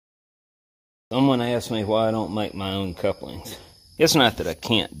Someone asked me why I don't make my own couplings. It's not that I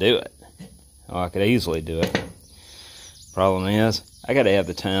can't do it. Oh, I could easily do it. Problem is, I gotta have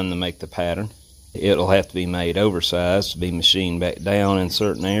the time to make the pattern. It'll have to be made oversized to be machined back down in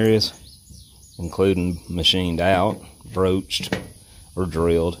certain areas, including machined out, broached, or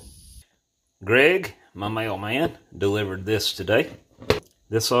drilled. Greg, my mailman, delivered this today.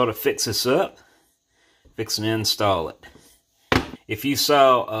 This ought to fix this up, fixing to install it. If you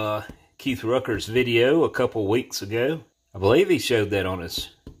saw Keith Rucker's video a couple weeks ago, I believe he showed that on his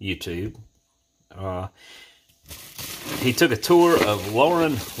YouTube. He took a tour of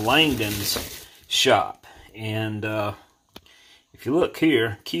Lauren Langdon's shop, and if you look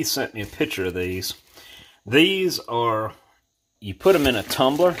here, Keith sent me a picture of these. These are, you put them in a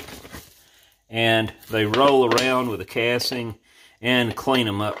tumbler and they roll around with a casting and clean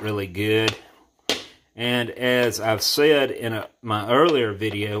them up really good. And as I've said in my earlier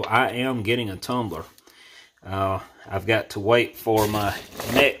video, I am getting a tumbler. I've got to wait for my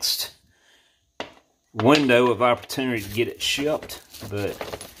next window of opportunity to get it shipped, but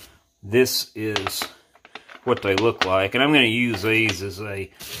this is what they look like. And I'm going to use these as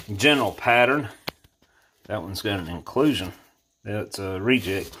a general pattern. That one's got an inclusion. That's a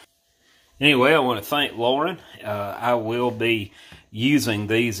reject. Anyway, I want to thank Lauren. I will be using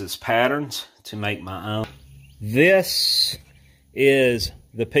these as patterns to make my own. This is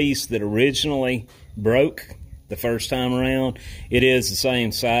the piece that originally broke the first time around. It is the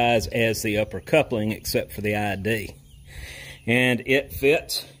same size as the upper coupling except for the ID. And it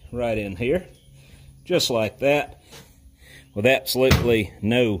fits right in here, just like that, with absolutely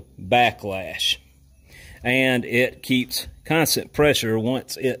no backlash. And it keeps constant pressure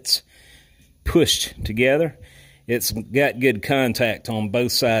once it's pushed together. It's got good contact on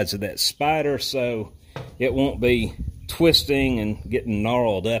both sides of that spider, so it won't be twisting and getting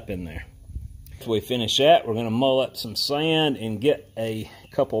gnarled up in there. After we finish that, we're going to mull up some sand and get a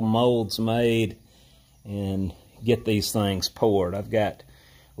couple molds made and get these things poured. I've got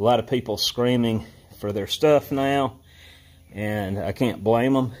a lot of people screaming for their stuff now, and I can't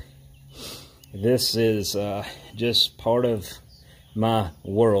blame them. This is just part of my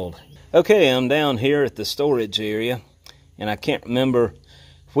world. Okay, I'm down here at the storage area, and I can't remember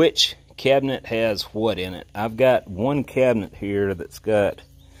which cabinet has what in it. I've got one cabinet here that's got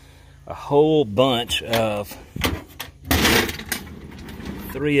a whole bunch of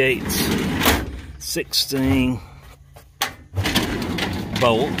 3/8 16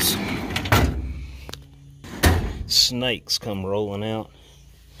 bolts. Snakes come rolling out.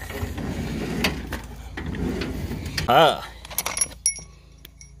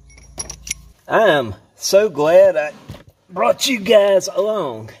 I am so glad I brought you guys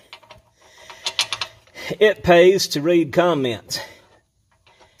along. It pays to read comments.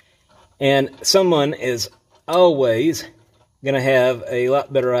 And someone is always going to have a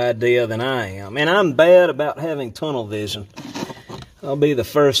lot better idea than I am. And I'm bad about having tunnel vision. I'll be the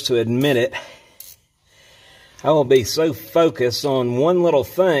first to admit it. I will be so focused on one little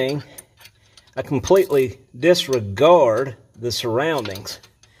thing, I completely disregard the surroundings.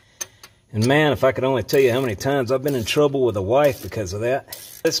 And man, if I could only tell you how many times I've been in trouble with a wife because of that.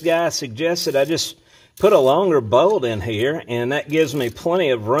 This guy suggested I just put a longer bolt in here, and that gives me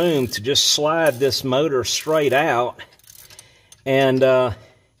plenty of room to just slide this motor straight out and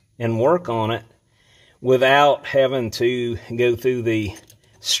work on it without having to go through the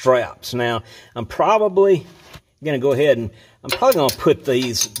straps. Now, I'm probably going to go ahead and I'm probably going to put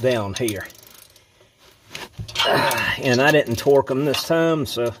these down here. And I didn't torque them this time,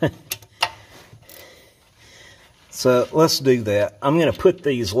 so so let's do that. I'm going to put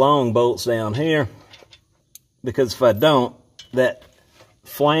these long bolts down here, because if I don't, that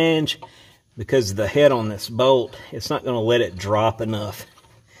flange, because of the head on this bolt, it's not going to let it drop enough.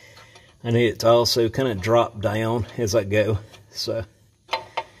 I need it to also kind of drop down as I go. So,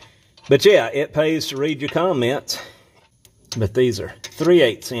 but yeah, it pays to read your comments. But these are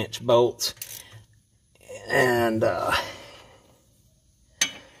 3/8 inch bolts, and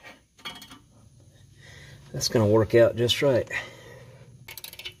that's going to work out just right.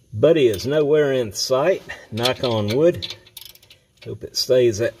 Buddy is nowhere in sight, knock on wood. Hope it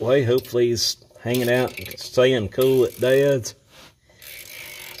stays that way. Hopefully he's hanging out and staying cool at Dad's.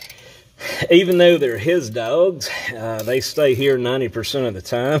 Even though they're his dogs, they stay here 90% of the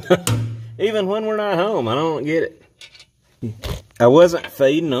time. Even when we're not home, I don't get it. I wasn't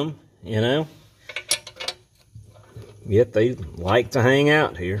feeding them, you know. Yet they like to hang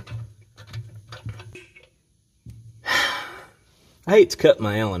out here. I hate to cut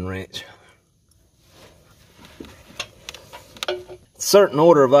my Allen wrench. Certain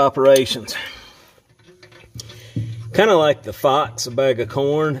order of operations. Kind of like the fox, a bag of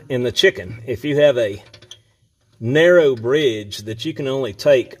corn, and the chicken. If you have a narrow bridge that you can only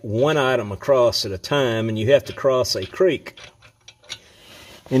take one item across at a time, and you have to cross a creek,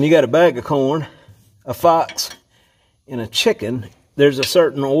 and you got a bag of corn, a fox, and a chicken, there's a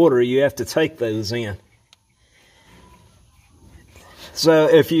certain order you have to take those in. So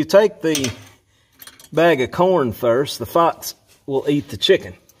if you take the bag of corn first, the fox will eat the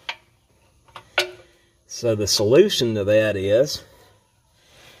chicken. So the solution to that is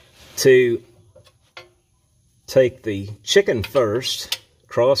to take the chicken first,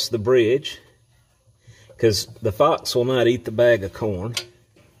 cross the bridge, because the fox will not eat the bag of corn.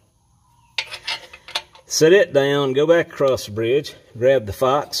 Set it down, go back across the bridge, grab the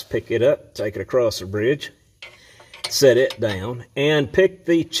fox, pick it up, take it across the bridge, set it down, and pick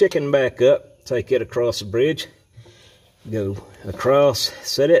the chicken back up, take it across the bridge, go across,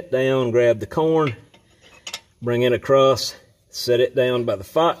 set it down, grab the corn, bring it across, set it down by the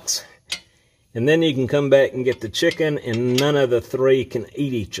fox, and then you can come back and get the chicken, and none of the three can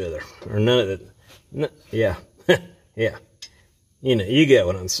eat each other. Or none of the, yeah, yeah. You know, you get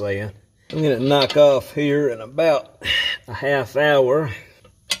what I'm saying. I'm going to knock off here in about a half hour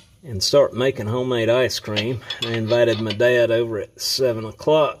and start making homemade ice cream. I invited my dad over at 7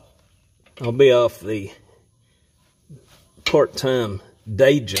 o'clock. I'll be off the part-time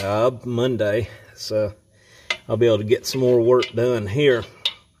day job Monday, so I'll be able to get some more work done here.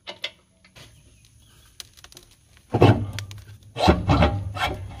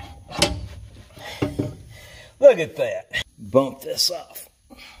 Look at that. Bump this off.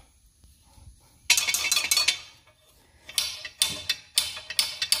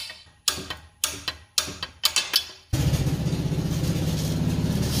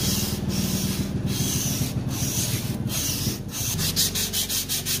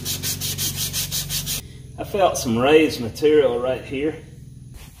 I felt some raised material right here.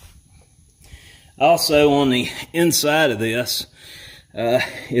 Also on the inside of this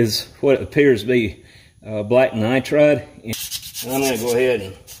is what appears to be black nitride. And I'm going to go ahead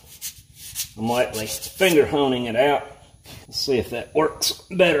and I'm lightly finger honing it out. Let's see if that works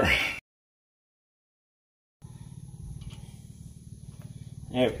better.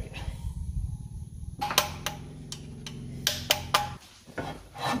 There we go.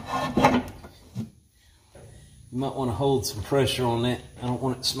 You might want to hold some pressure on that. I don't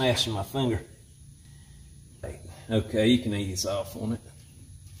want it smashing my finger. Okay, you can ease off on it.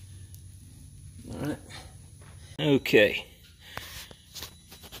 Alright. Okay.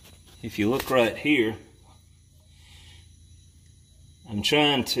 If you look right here, I'm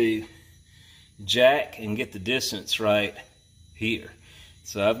trying to jack and get the distance right here.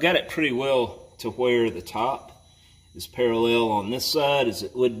 So I've got it pretty well to where the top is parallel on this side as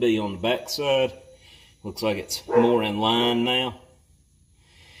it would be on the back side. Looks like it's more in line now.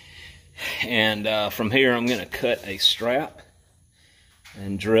 And from here I'm going to cut a strap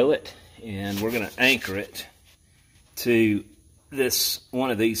and drill it, and we're going to anchor it to this one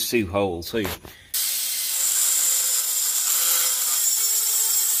of these two holes here.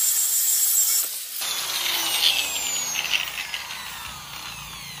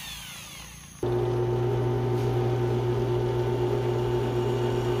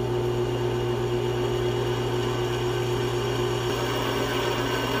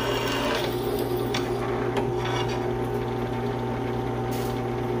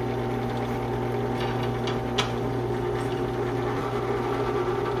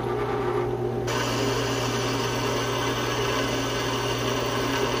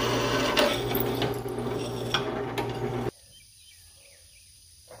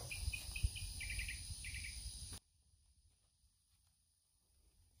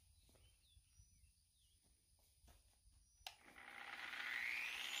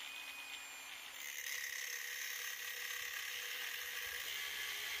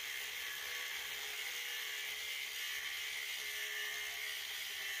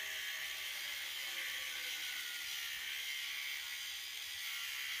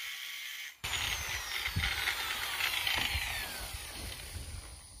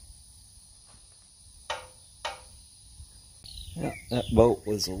 Yep, that bolt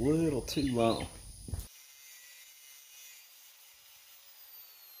was a little too long.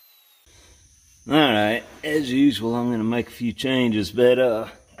 Alright, as usual I'm going to make a few changes, but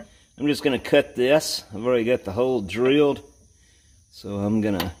I'm just going to cut this. I've already got the hole drilled, so I'm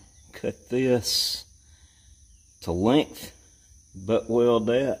going to cut this to length, butt weld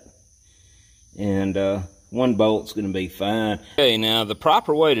that, and one bolt's going to be fine. Okay, now the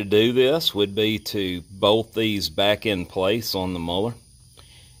proper way to do this would be to bolt these back in place on the Muller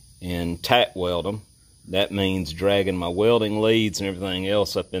and tack weld them. That means dragging my welding leads and everything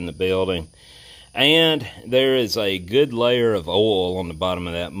else up in the building. And there is a good layer of oil on the bottom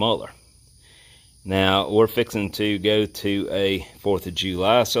of that Muller. Now, we're fixing to go to a 4th of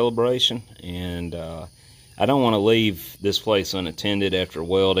July celebration, and I don't want to leave this place unattended after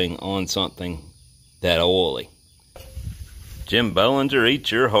welding on something that oily. Jim Bollinger,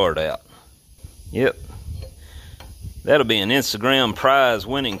 eat your heart out. Yep. That'll be an Instagram prize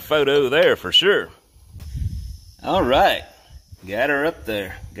winning photo there for sure. All right. Got her up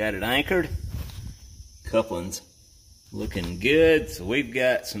there. Got it anchored. Coupling's looking good. So we've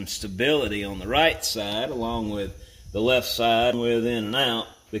got some stability on the right side along with the left side with in and out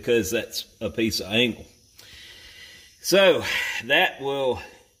because that's a piece of angle. So that'll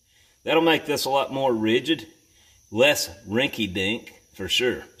make this a lot more rigid, less rinky-dink for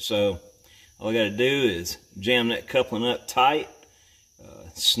sure. So all I got to do is jam that coupling up tight,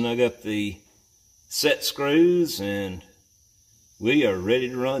 snug up the set screws, and we are ready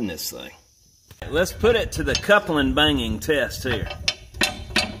to run this thing. Let's put it to the coupling banging test here.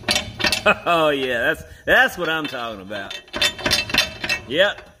 Oh yeah, that's what I'm talking about.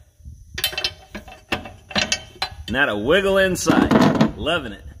 Yep. Not a wiggle in sight.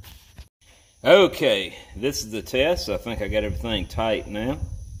 Loving it. Okay, this is the test. I think I got everything tight now.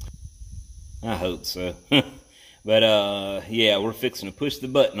 I hope so. But yeah, we're fixing to push the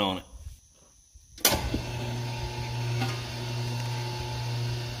button on it.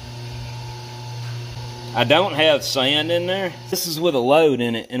 I don't have sand in there. This is with a load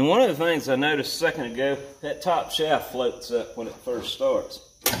in it. And one of the things I noticed a second ago, that top shaft floats up when it first starts.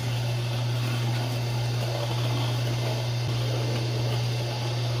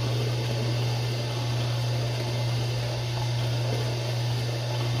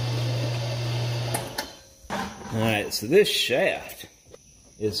 Alright, so this shaft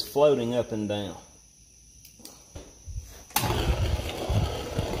is floating up and down.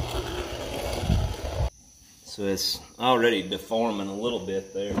 So it's already deforming a little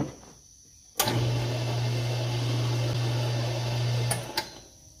bit there.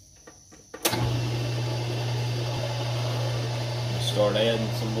 Start adding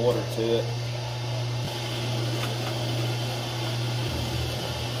some water to it.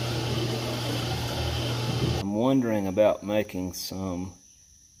 I'm wondering about making some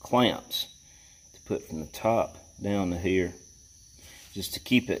clamps to put from the top down to here, just to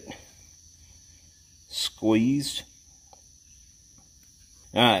keep it squeezed.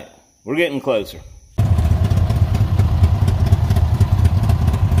 Alright, we're getting closer.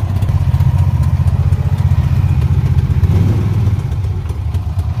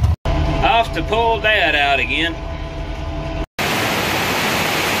 Off to pull Dad out again.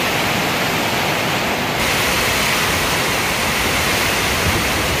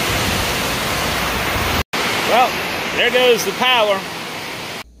 Well, there goes the power.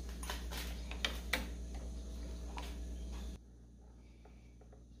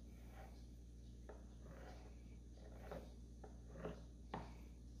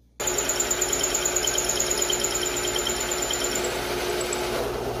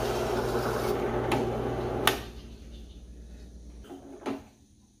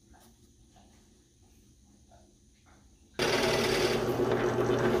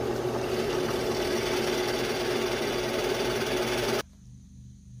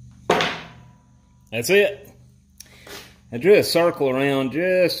 That's it. I drew a circle around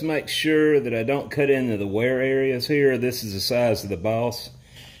just to make sure that I don't cut into the wear areas here. This is the size of the boss.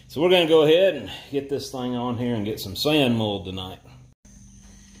 So we're going to go ahead and get this thing on here and get some sand mold tonight.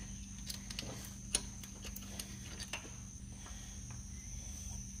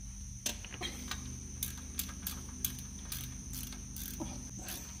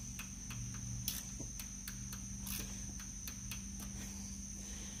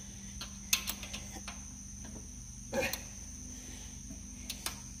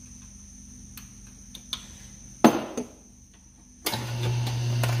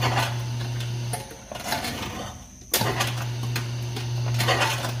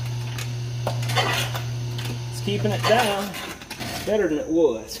 Keeping it down, it's better than it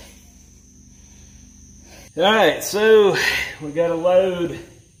was. Alright, so we got a load.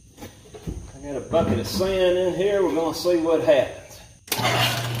 I got a bucket of sand in here. We're going to see what happens.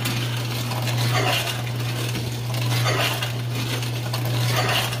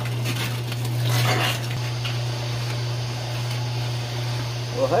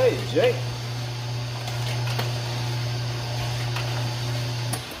 Well, hey, Jake.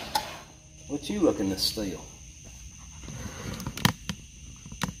 What you looking to steal?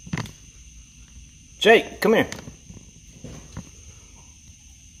 Jake, come here.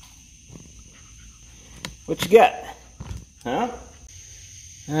 What you got? Huh?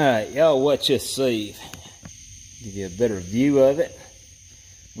 Alright, y'all watch this sieve. Give you a better view of it.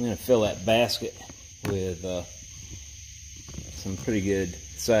 I'm going to fill that basket with some pretty good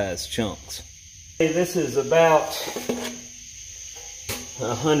sized chunks. Okay, this is about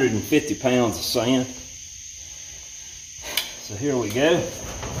 150 pounds of sand. So here we go.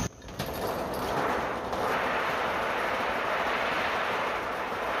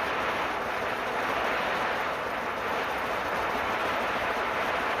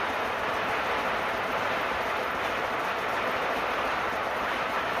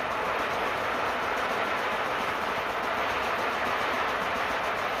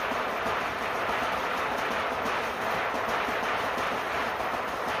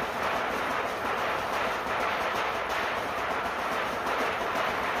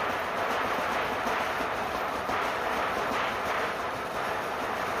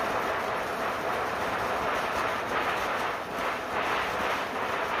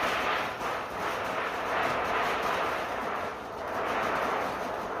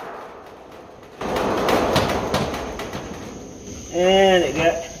 And it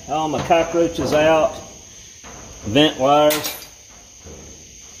got all my cockroaches out, vent wires.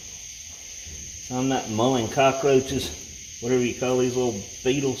 So I'm not mulling cockroaches, whatever you call these little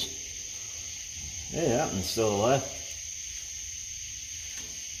beetles. Yeah, that one's still alive.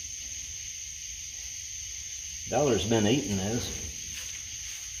 Dollar's been eating those.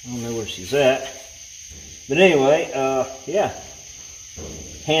 I don't know where she's at. But anyway, yeah,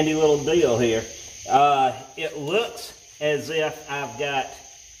 handy little deal here. It looks as if I've got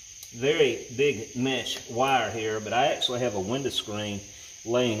very big mesh wire here, but I actually have a window screen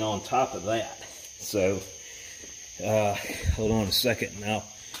laying on top of that. So, hold on a second and I'll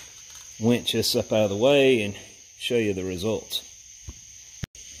winch this up out of the way and show you the results.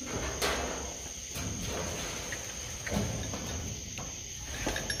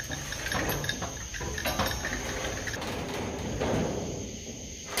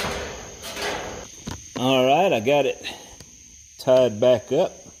 All right, I got it tied back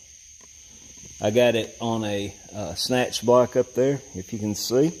up. I got it on a snatch block up there, if you can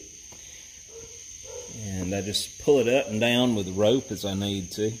see. And I just pull it up and down with rope as I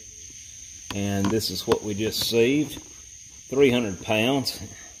need to. And this is what we just sieved, 300 pounds.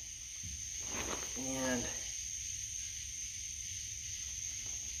 And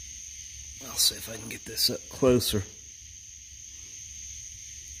I'll see if I can get this up closer.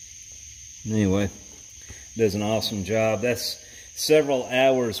 Anyway, does an awesome job. That's several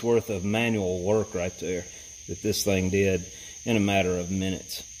hours worth of manual work right there that this thing did in a matter of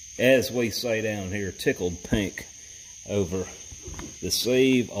minutes. As we say down here, tickled pink over the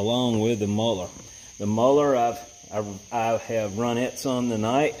sieve along with the Muller. The Muller, I have run it some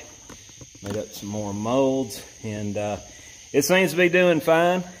tonight, made up some more molds, and it seems to be doing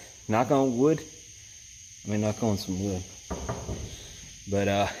fine. Knock on wood. I mean, knock on some wood. But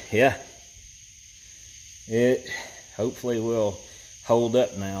yeah, it hopefully will hold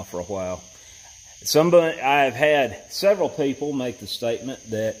up now for a while. I've had several people make the statement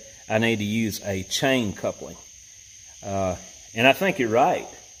that I need to use a chain coupling. And I think you're right.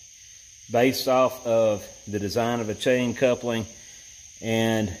 Based off of the design of a chain coupling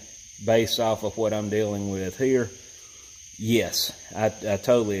and based off of what I'm dealing with here, yes, I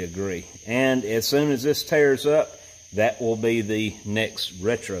totally agree. And as soon as this tears up, that will be the next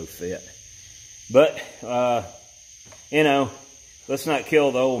retrofit. But, you know, let's not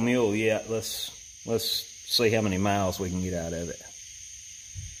kill the old mule yet. Let's see how many miles we can get out of it.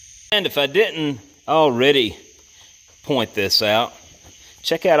 And if I didn't already point this out,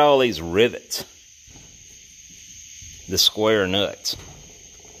 check out all these rivets. The square nuts.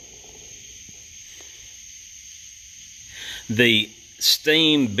 The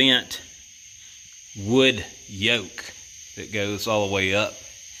steam bent wood yoke that goes all the way up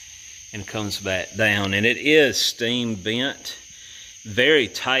and comes back down. And it is steam bent. Very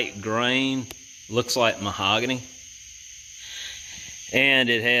tight grain. Looks like mahogany. And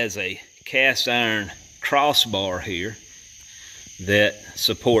it has a cast iron crossbar here that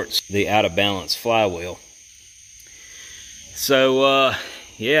supports the out of balance flywheel. So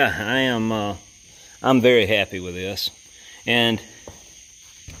yeah, I'm very happy with this. And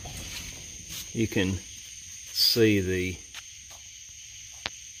you can see the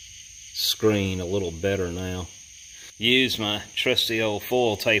screen a little better now. Use my trusty old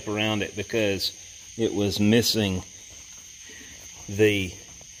foil tape around it because it was missing the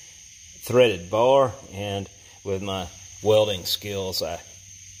threaded bar, and with my welding skills I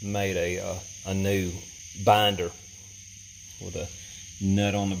made a new binder with a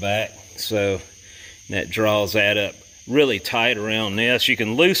nut on the back. So That draws that up really tight around this. You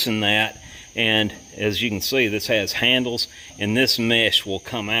can loosen that, and as you can see, this has handles, and this mesh will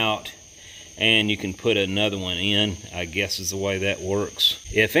come out and you can put another one in, I guess is the way that works.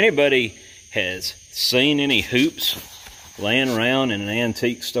 If anybody has seen any hoops laying around in an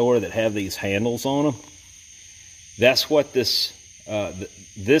antique store that have these handles on them, that's what this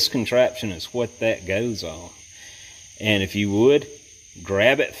this contraption is, what that goes on. And if you would,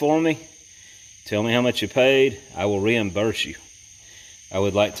 grab it for me, tell me how much you paid, I will reimburse you. I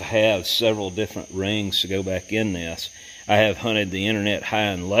would like to have several different rings to go back in this. I have hunted the internet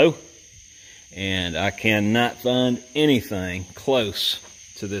high and low, and I cannot find anything close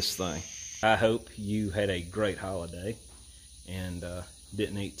to this thing. I hope you had a great holiday and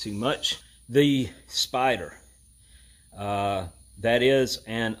didn't eat too much. The spider, that is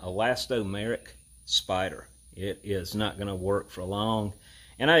an elastomeric spider. It is not going to work for long,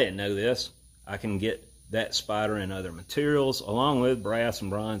 and I didn't know this. I can get that spider in other materials along with brass and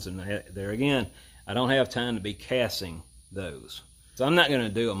bronze, and there again, I don't have time to be casting those. So I'm not going to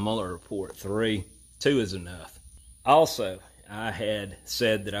do a Muller report 3. 2 is enough. Also, I had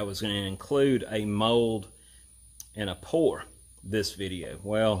said that I was going to include a mold and a pour this video.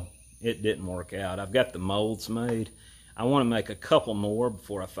 Well, it didn't work out. I've got the molds made. I want to make a couple more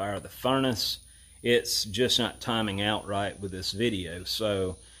before I fire the furnace. It's just not timing out right with this video,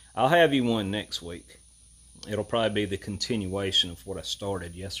 so I'll have you one next week. It'll probably be the continuation of what I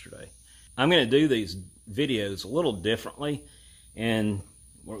started yesterday. I'm going to do these videos a little differently, and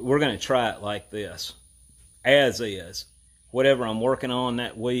we're going to try it like this, as is. Whatever I'm working on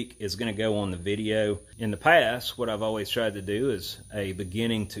that week is going to go on the video. In the past, what I've always tried to do is a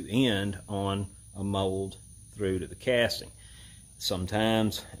beginning to end on a mold through to the casting.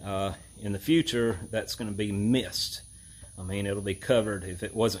 Sometimes in the future, that's going to be missed. I mean, it'll be covered. If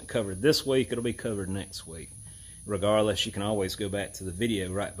it wasn't covered this week, it'll be covered next week. Regardless, you can always go back to the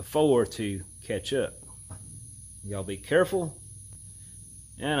video right before to catch up. Y'all be careful,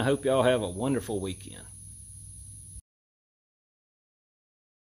 and I hope y'all have a wonderful weekend.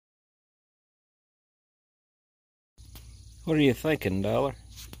 What are you thinking, Dollar?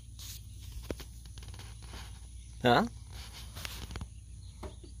 Huh?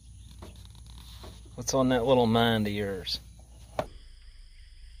 What's on that little mind of yours?